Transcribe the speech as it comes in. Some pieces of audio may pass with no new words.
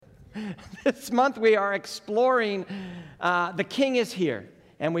This month we are exploring The King is Here.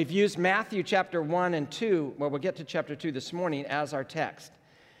 And we've used Matthew chapter 1 and 2, well, we'll get to chapter 2 this morning, as our text.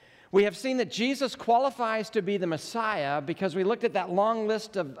 We have seen that Jesus qualifies to be the Messiah because we looked at that long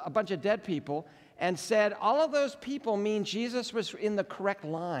list of a bunch of dead people and said all of those people mean Jesus was in the correct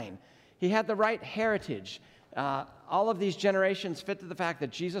line. He had the right heritage. All of these generations fit to the fact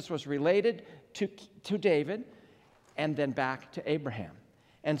that Jesus was related to David and then back to Abraham.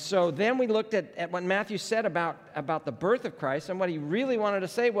 And so then we looked at what Matthew said about the birth of Christ, and what he really wanted to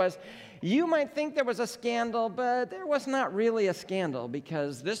say was, you might think there was a scandal, but there was not really a scandal,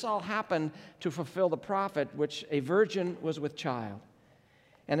 because this all happened to fulfill the prophet, which a virgin was with child.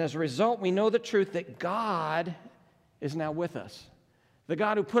 And as a result, we know the truth that God is now with us. The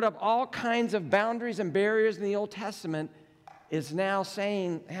God who put up all kinds of boundaries and barriers in the Old Testament is now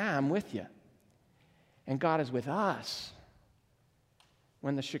saying, yeah, I'm with you. And God is with us.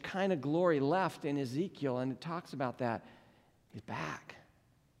 When the Shekinah glory left in Ezekiel, and it talks about that, he's back.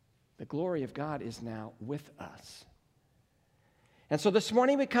 The glory of God is now with us. And so this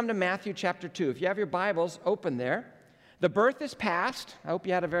morning we come to Matthew chapter 2. If you have your Bibles, open there. The birth is past. I hope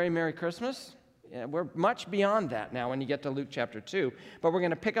you had a very Merry Christmas. Yeah, we're much beyond that now when you get to Luke chapter 2. But we're going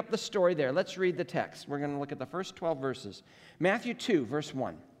to pick up the story there. Let's read the text. We're going to look at the first 12 verses. Matthew 2, verse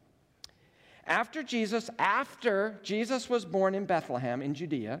 1. After Jesus was born in Bethlehem in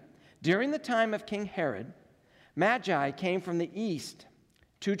Judea, during the time of King Herod, Magi came from the east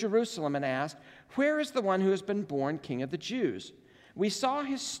to Jerusalem and asked, "Where is the one who has been born King of the Jews? We saw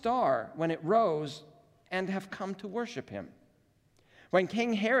his star when it rose and have come to worship him." When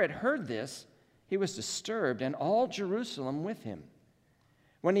King Herod heard this, he was disturbed, and all Jerusalem with him.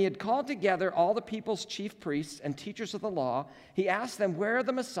 When he had called together all the people's chief priests and teachers of the law, he asked them where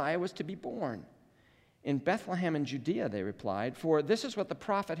the Messiah was to be born. "In Bethlehem in Judea," they replied, "for this is what the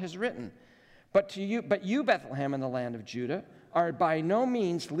prophet has written. But you, Bethlehem, in the land of Judah, are by no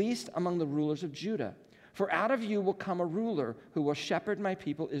means least among the rulers of Judah. For out of you will come a ruler who will shepherd my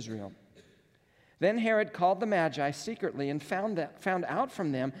people Israel." Then Herod called the Magi secretly and found out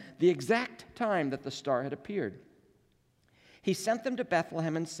from them the exact time that the star had appeared. He sent them to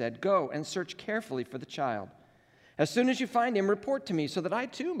Bethlehem and said, "Go and search carefully for the child. As soon as you find him, report to me so that I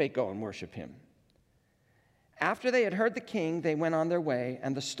too may go and worship him." After they had heard the king, they went on their way,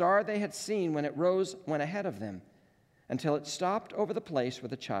 and the star they had seen when it rose went ahead of them until it stopped over the place where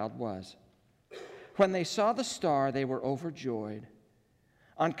the child was. When they saw the star, they were overjoyed.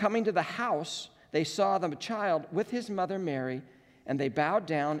 On coming to the house, they saw the child with his mother Mary, and they bowed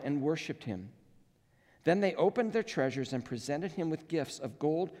down and worshiped him. Then they opened their treasures and presented him with gifts of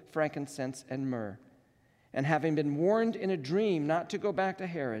gold, frankincense, and myrrh. And having been warned in a dream not to go back to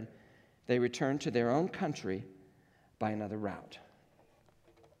Herod, they returned to their own country by another route.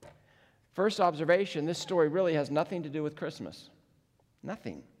 First observation, this story really has nothing to do with Christmas.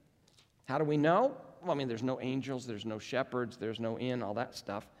 Nothing. How do we know? Well, I mean, there's no angels, there's no shepherds, there's no inn, all that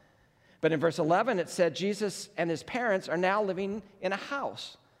stuff. But in verse 11, it said Jesus and his parents are now living in a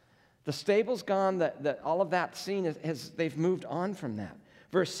house. The stable's gone, all of that scene, they've moved on from that.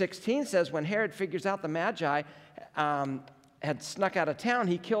 Verse 16 says, when Herod figures out the Magi had snuck out of town,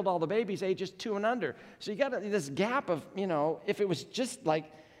 he killed all the babies ages 2 and under. So you got this gap of, if it was just like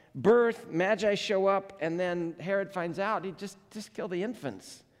birth, Magi show up, and then Herod finds out, he just kill the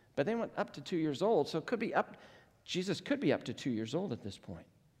infants. But they went up to 2 years old, so Jesus could be up to 2 years old at this point.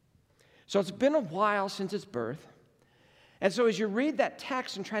 So it's been a while since his birth. And so as you read that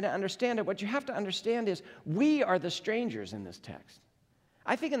text and try to understand it, what you have to understand is we are the strangers in this text.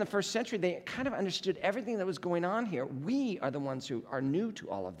 I think in the first century, they kind of understood everything that was going on here. We are the ones who are new to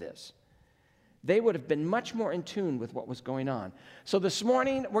all of this. They would have been much more in tune with what was going on. So this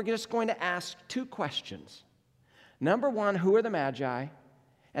morning, we're just going to ask 2 questions. Number 1, who are the Magi?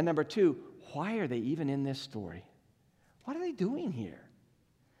 And number 2, why are they even in this story? What are they doing here?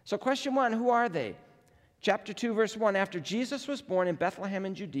 So question 1, who are they? Chapter 2, verse 1, after Jesus was born in Bethlehem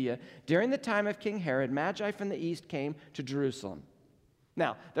in Judea, during the time of King Herod, Magi from the east came to Jerusalem.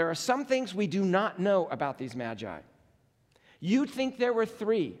 Now, there are some things we do not know about these Magi. You'd think there were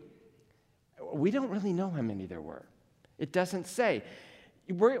 3. We don't really know how many there were. It doesn't say.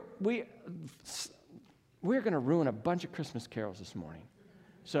 We're going to ruin a bunch of Christmas carols this morning.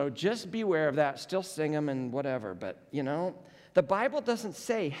 So just beware of that. Still sing them and whatever. But, the Bible doesn't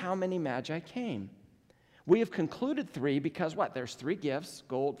say how many Magi came. We have concluded 3 because what? There's 3 gifts,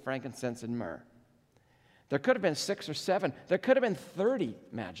 gold, frankincense, and myrrh. There could have been 6 or 7. There could have been 30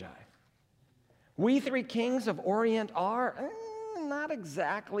 Magi. We 3 kings of Orient are not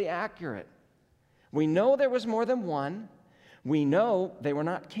exactly accurate. We know there was more than one. We know they were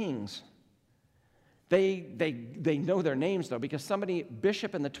not kings. They know their names, though, because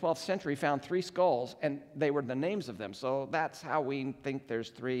bishop in the 12th century found 3 skulls, and they were the names of them. So that's how we think there's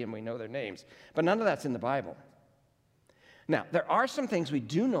 3, and we know their names. But none of that's in the Bible. Now, there are some things we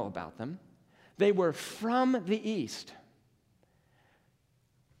do know about them. They were from the east.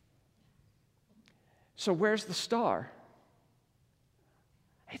 So where's the star?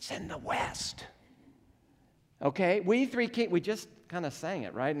 It's in the west. Okay, we just kind of sang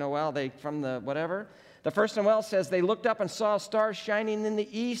it, right? Noel, from the whatever. The first Noel says, they looked up and saw stars shining in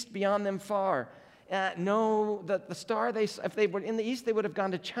the east beyond them far. No, the star, if they were in the east, they would have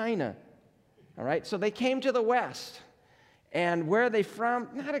gone to China. All right, so they came to the west. And where are they from?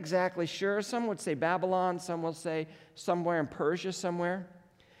 Not exactly sure. Some would say Babylon. Some will say somewhere in Persia somewhere.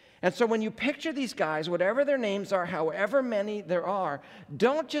 And so when you picture these guys, whatever their names are, however many there are,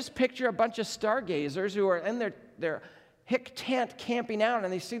 don't just picture a bunch of stargazers who are in their hick tent camping out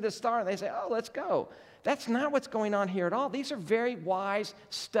and they see the star and they say, oh, let's go. That's not what's going on here at all. These are very wise,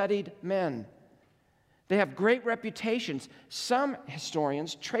 studied men. They have great reputations. Some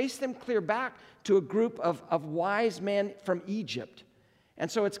historians trace them clear back to a group of wise men from Egypt. And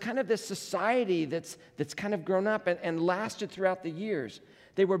so it's kind of this society that's kind of grown up and lasted throughout the years.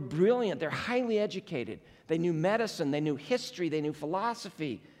 They were brilliant. They're highly educated. They knew medicine. They knew history. They knew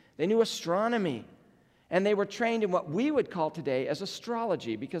philosophy. They knew astronomy. And they were trained in what we would call today as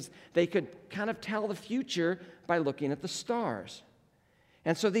astrology because they could kind of tell the future by looking at the stars.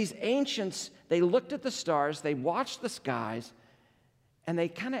 And so these ancients, they looked at the stars, they watched the skies, and they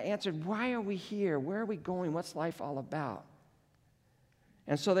kind of answered, why are we here? Where are we going? What's life all about?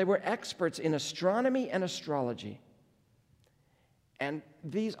 And so they were experts in astronomy and astrology. And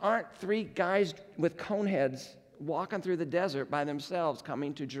these aren't 3 guys with cone heads walking through the desert by themselves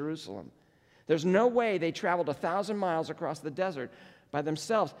coming to Jerusalem. There's no way they traveled 1,000 miles across the desert by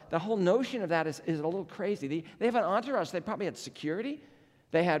themselves. The whole notion of that is a little crazy. They have an entourage. They probably had security.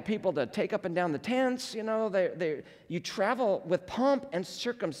 They had people to take up and down the tents. You know, you travel with pomp and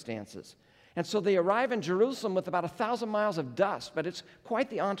circumstances. And so they arrive in Jerusalem with about 1,000 miles of dust, but it's quite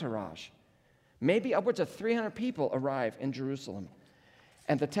the entourage. Maybe upwards of 300 people arrive in Jerusalem.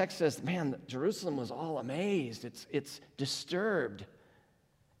 And the text says, man, Jerusalem was all amazed. It's disturbed.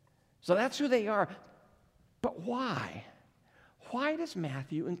 So that's who they are. But why? Why does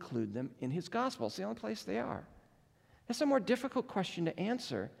Matthew include them in his gospel? It's the only place they are. That's a more difficult question to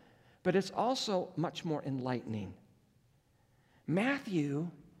answer, but it's also much more enlightening. Matthew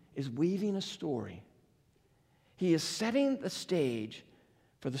is weaving a story. He is setting the stage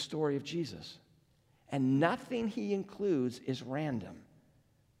for the story of Jesus. And nothing he includes is random.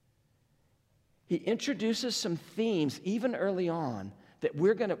 He introduces some themes even early on that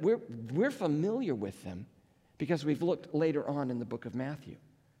we're familiar with them because we've looked later on in the book of Matthew.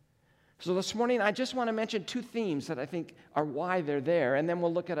 So this morning, I just want to mention 2 themes that I think are why they're there, and then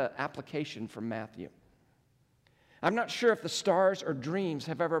we'll look at an application from Matthew. I'm not sure if the stars or dreams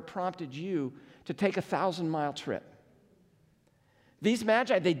have ever prompted you to take a 1,000-mile trip. These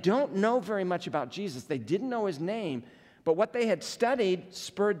magi, they don't know very much about Jesus. They didn't know his name, but what they had studied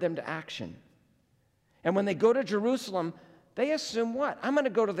spurred them to action. And when they go to Jerusalem, they assume what? I'm going to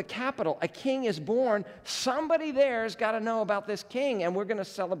go to the capital. A king is born. Somebody there's got to know about this king, and we're going to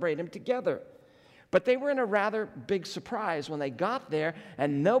celebrate him together. But they were in a rather big surprise when they got there,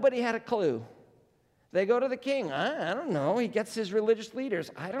 and nobody had a clue. They go to the king. I don't know. He gets his religious leaders.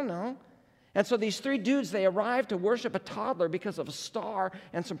 I don't know. And so these 3 dudes, they arrive to worship a toddler because of a star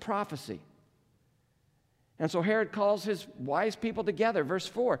and some prophecy. And so Herod calls his wise people together. Verse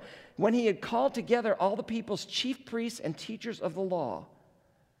 4, when he had called together all the people's chief priests and teachers of the law.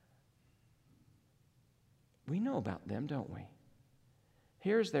 We know about them, don't we?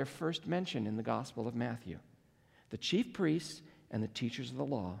 Here's their first mention in the Gospel of Matthew. The chief priests and the teachers of the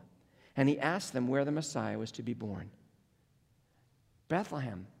law. And he asked them where the Messiah was to be born.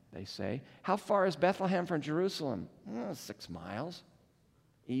 Bethlehem, they say. How far is Bethlehem from Jerusalem? 6 miles.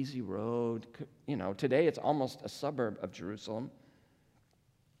 Easy road. You know, today it's almost a suburb of Jerusalem.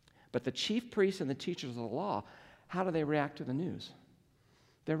 But the chief priests and the teachers of the law, how do they react to the news?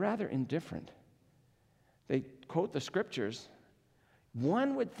 They're rather indifferent. They quote the scriptures.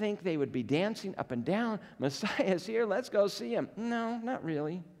 One would think they would be dancing up and down. Messiah is here. Let's go see him. No, not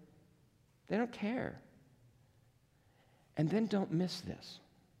really. They don't care. And then don't miss this.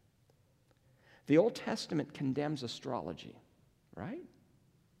 The Old Testament condemns astrology, right?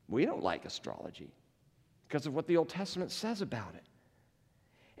 We don't like astrology because of what the Old Testament says about it.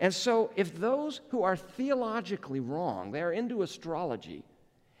 And so if those who are theologically wrong, they are into astrology,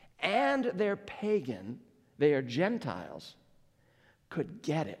 and they're pagan, they are Gentiles, could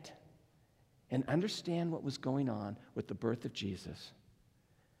get it and understand what was going on with the birth of Jesus,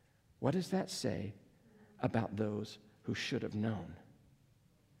 what does that say about those who should have known?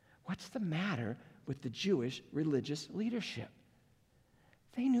 What's the matter with the Jewish religious leadership?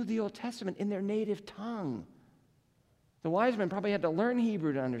 They knew the Old Testament in their native tongue. The wise men probably had to learn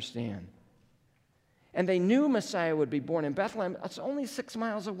Hebrew to understand. And they knew Messiah would be born in Bethlehem. It's only 6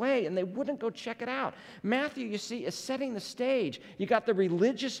 miles away, and they wouldn't go check it out. Matthew, you see, is setting the stage. You got the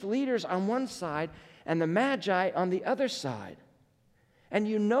religious leaders on one side and the Magi on the other side. And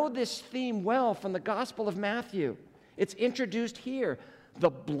you know this theme well from the Gospel of Matthew. It's introduced here. The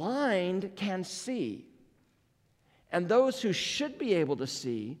blind can see, and those who should be able to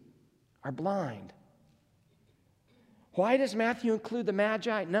see are blind. Why does Matthew include the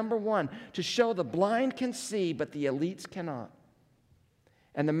Magi? Number one, to show the blind can see, but the elites cannot.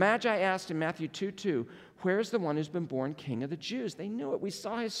 And the Magi asked in Matthew 2:2, where's the one who's been born King of the Jews? They knew it. We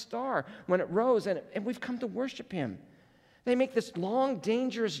saw his star when it rose, and we've come to worship him. They make this long,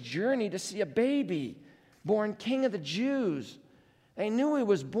 dangerous journey to see a baby born King of the Jews. They knew he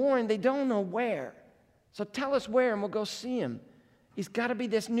was born. They don't know where. So tell us where, and we'll go see him. He's got to be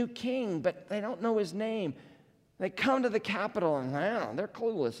this new king, but they don't know his name. They come to the capital, and they're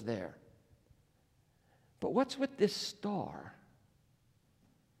clueless there. But what's with this star?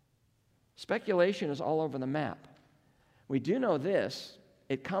 Speculation is all over the map. We do know this.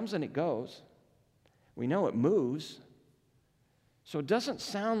 It comes and it goes. We know it moves. So it doesn't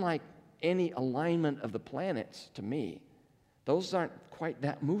sound like any alignment of the planets to me. Those aren't quite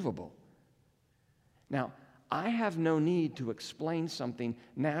that movable. Now, I have no need to explain something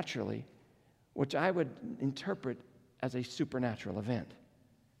naturally, which I would interpret as a supernatural event.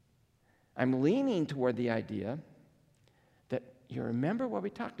 I'm leaning toward the idea that you remember what we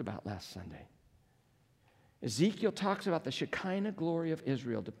talked about last Sunday. Ezekiel talks about the Shekinah glory of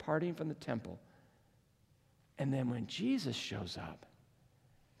Israel departing from the temple. And then when Jesus shows up,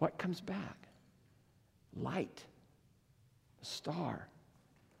 what comes back? Light. A star.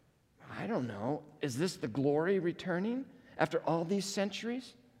 I don't know. Is this the glory returning after all these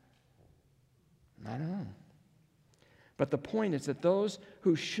centuries? I don't know. But the point is that those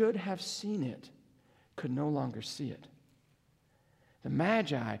who should have seen it could no longer see it. The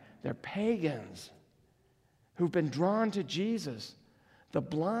Magi, they're pagans who've been drawn to Jesus. The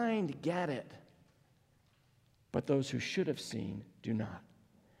blind get it, but those who should have seen do not.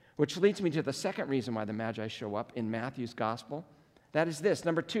 Which leads me to the second reason why the Magi show up in Matthew's gospel. That is this,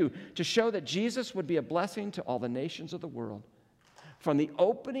 number two, to show that Jesus would be a blessing to all the nations of the world. From the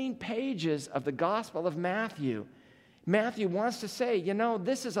opening pages of the Gospel of Matthew, Matthew wants to say,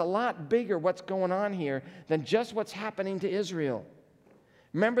 this is a lot bigger what's going on here than just what's happening to Israel.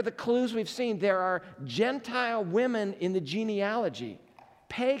 Remember the clues we've seen. There are Gentile women in the genealogy,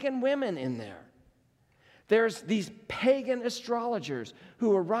 pagan women in there. There's these pagan astrologers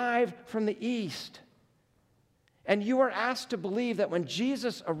who arrive from the east. And you are asked to believe that when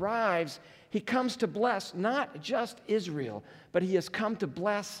Jesus arrives, he comes to bless not just Israel, but he has come to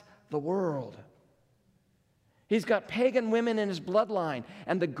bless the world. He's got pagan women in his bloodline.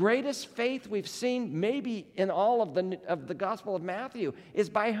 And the greatest faith we've seen maybe in all of the Gospel of Matthew is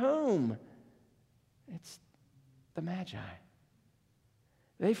by whom? It's the Magi.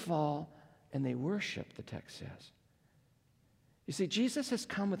 They fall and they worship, the text says. You see, Jesus has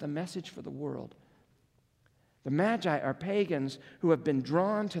come with a message for the world. The Magi are pagans who have been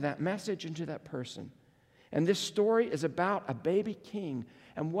drawn to that message and to that person. And this story is about a baby king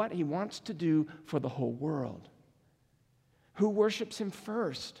and what he wants to do for the whole world. Who worships him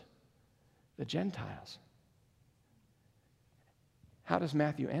first? The Gentiles. How does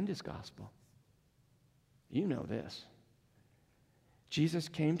Matthew end his gospel? You know this. Jesus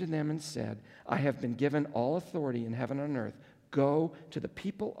came to them and said, I have been given all authority in heaven and on earth. Go to the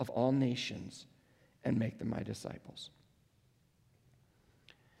people of all nations and make them my disciples.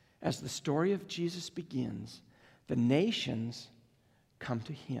 As the story of Jesus begins, the nations come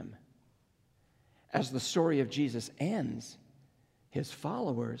to him. As the story of Jesus ends, his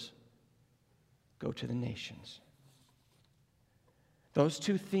followers go to the nations. Those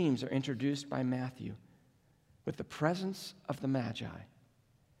two themes are introduced by Matthew with the presence of the Magi.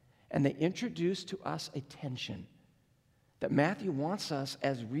 And they introduce to us a tension that Matthew wants us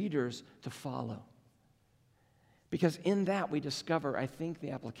as readers to follow. Because in that we discover, I think,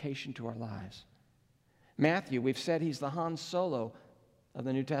 the application to our lives. Matthew, we've said he's the Han Solo of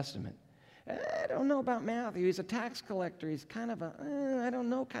the New Testament. I don't know about Matthew. He's a tax collector. He's kind of I don't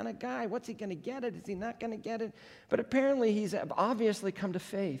know kind of guy. What's he going to get it? Is he not going to get it? But apparently he's obviously come to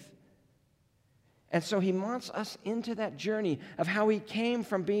faith. And so he wants us into that journey of how he came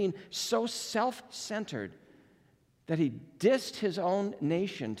from being so self-centered that he dissed his own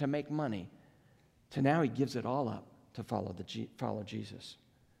nation to make money, to now he gives it all up to follow Jesus.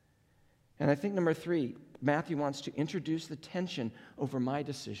 And I think number 3, Matthew wants to introduce the tension over my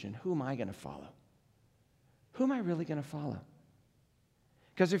decision. Who am I going to follow? Who am I really going to follow?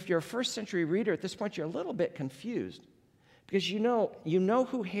 Because if you're a first century reader at this point, you're a little bit confused. Because you know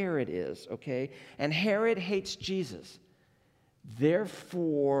who Herod is, okay? And Herod hates Jesus.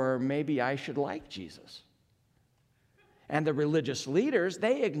 Therefore, maybe I should like Jesus. And the religious leaders,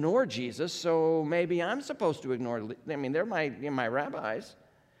 they ignore Jesus, so maybe I'm supposed to ignore. I mean, they're my rabbis.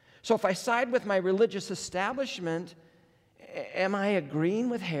 So if I side with my religious establishment, am I agreeing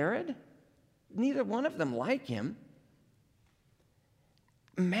with Herod? Neither one of them like him.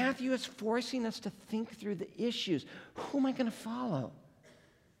 Matthew is forcing us to think through the issues. Who am I going to follow?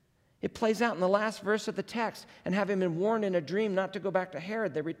 It plays out in the last verse of the text. And having been warned in a dream not to go back to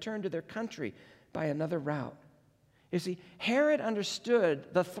Herod, they returned to their country by another route. You see, Herod understood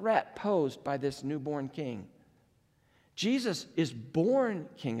the threat posed by this newborn king. Jesus is born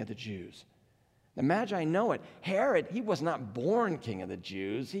King of the Jews. The Magi know it. Herod, he was not born King of the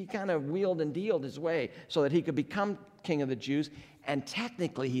Jews. He kind of wheeled and dealed his way so that he could become King of the Jews. And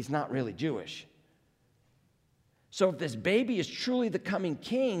technically, he's not really Jewish. So if this baby is truly the coming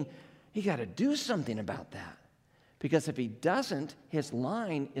king, he got to do something about that. Because if he doesn't, his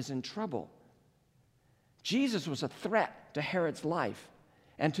line is in trouble. Jesus was a threat to Herod's life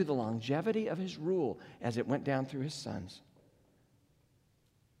and to the longevity of his rule as it went down through his sons.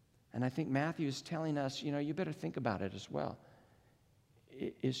 And I think Matthew is telling us, you better think about it as well.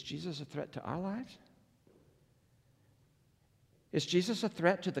 Is Jesus a threat to our lives? Is Jesus a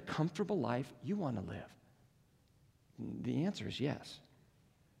threat to the comfortable life you want to live? The answer is yes.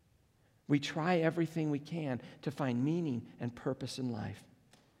 We try everything we can to find meaning and purpose in life.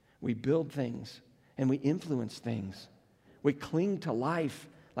 We build things and we influence things. We cling to life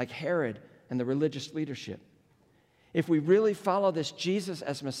like Herod and the religious leadership. If we really follow this Jesus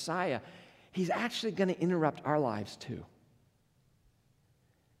as Messiah, he's actually going to interrupt our lives too.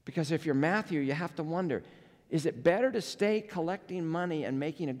 Because if you're Matthew, you have to wonder, is it better to stay collecting money and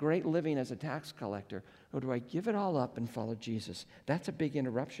making a great living as a tax collector, or do I give it all up and follow Jesus? That's a big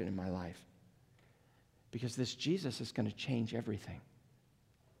interruption in my life. Because this Jesus is going to change everything.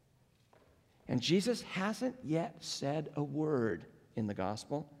 And Jesus hasn't yet said a word in the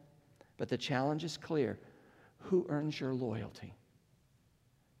gospel, but the challenge is clear. Who earns your loyalty?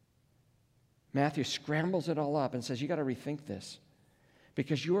 Matthew scrambles it all up and says, you got to rethink this.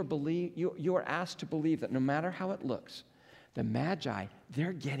 Because you are asked to believe that no matter how it looks, the Magi,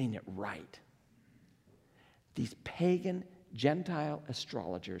 they're getting it right. These pagan Gentile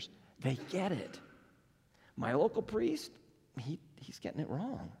astrologers, they get it. My local priest, he's getting it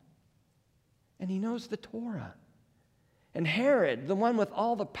wrong. And he knows the Torah. And Herod, the one with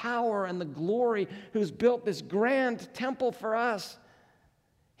all the power and the glory, who's built this grand temple for us,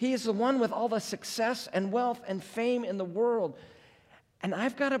 he is the one with all the success and wealth and fame in the world. And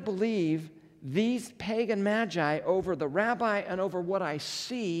I've got to believe these pagan magi over the rabbi and over what I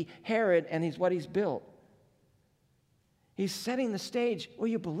see, Herod, and what he's built. He's setting the stage. Will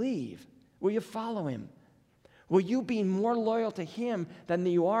you believe? Will you follow him? Will you be more loyal to him than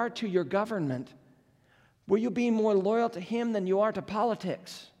you are to your government? Will you be more loyal to him than you are to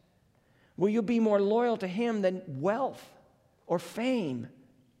politics? Will you be more loyal to him than wealth or fame?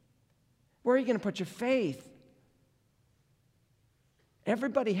 Where are you going to put your faith?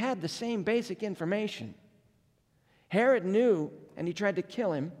 Everybody had the same basic information. Herod knew, and he tried to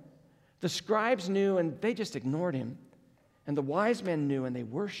kill him. The scribes knew, and they just ignored him. And the wise men knew, and they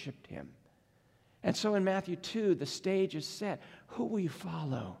worshiped him. And so in Matthew 2, the stage is set. Who will you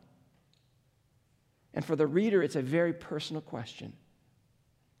follow? And for the reader, it's a very personal question.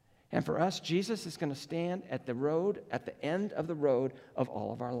 And for us, Jesus is going to stand at the end of the road of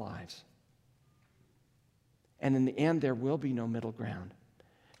all of our lives. And in the end, there will be no middle ground.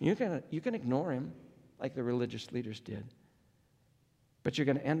 You can ignore him like the religious leaders did, but you're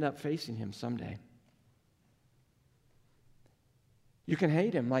going to end up facing him someday. You can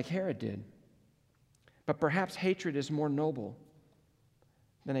hate him like Herod did, but perhaps hatred is more noble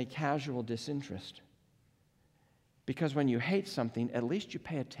than a casual disinterest. Because when you hate something, at least you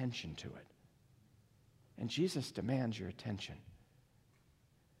pay attention to it. And Jesus demands your attention.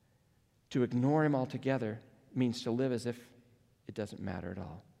 To ignore him altogether means to live as if it doesn't matter at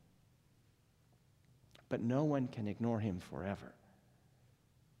all. But no one can ignore him forever.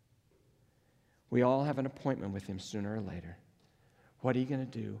 We all have an appointment with him sooner or later. What are you going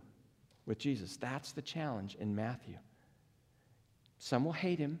to do with Jesus. That's the challenge in Matthew. Some will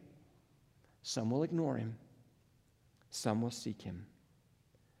hate him. Some will ignore him. Some will seek him.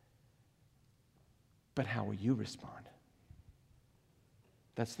 But how will you respond?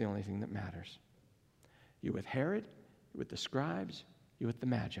 That's the only thing that matters. You with Herod, you with the scribes, you with the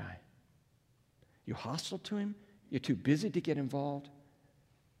Magi. You hostile to him? You're too busy to get involved?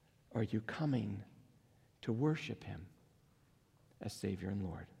 Or are you coming to worship him as Savior and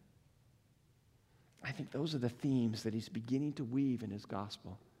Lord? I think those are the themes that he's beginning to weave in his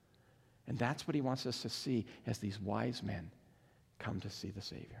gospel. And that's what he wants us to see as these wise men come to see the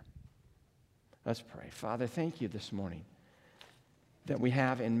Savior. Let's pray. Father, thank you this morning that we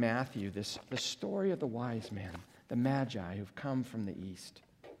have in Matthew the story of the wise men, the Magi who've come from the east,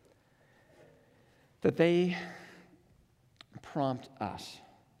 that they prompt us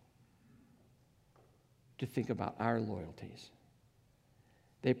to think about our loyalties.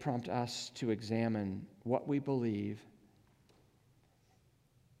 They prompt us to examine what we believe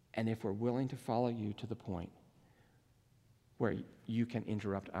and if we're willing to follow you to the point where you can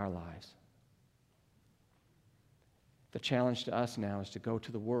interrupt our lives. The challenge to us now is to go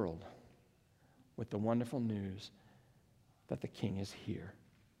to the world with the wonderful news that the King is here.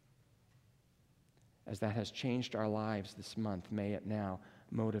 As that has changed our lives this month, may it now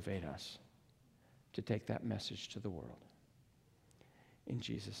motivate us to take that message to the world. In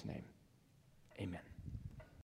Jesus' name, amen.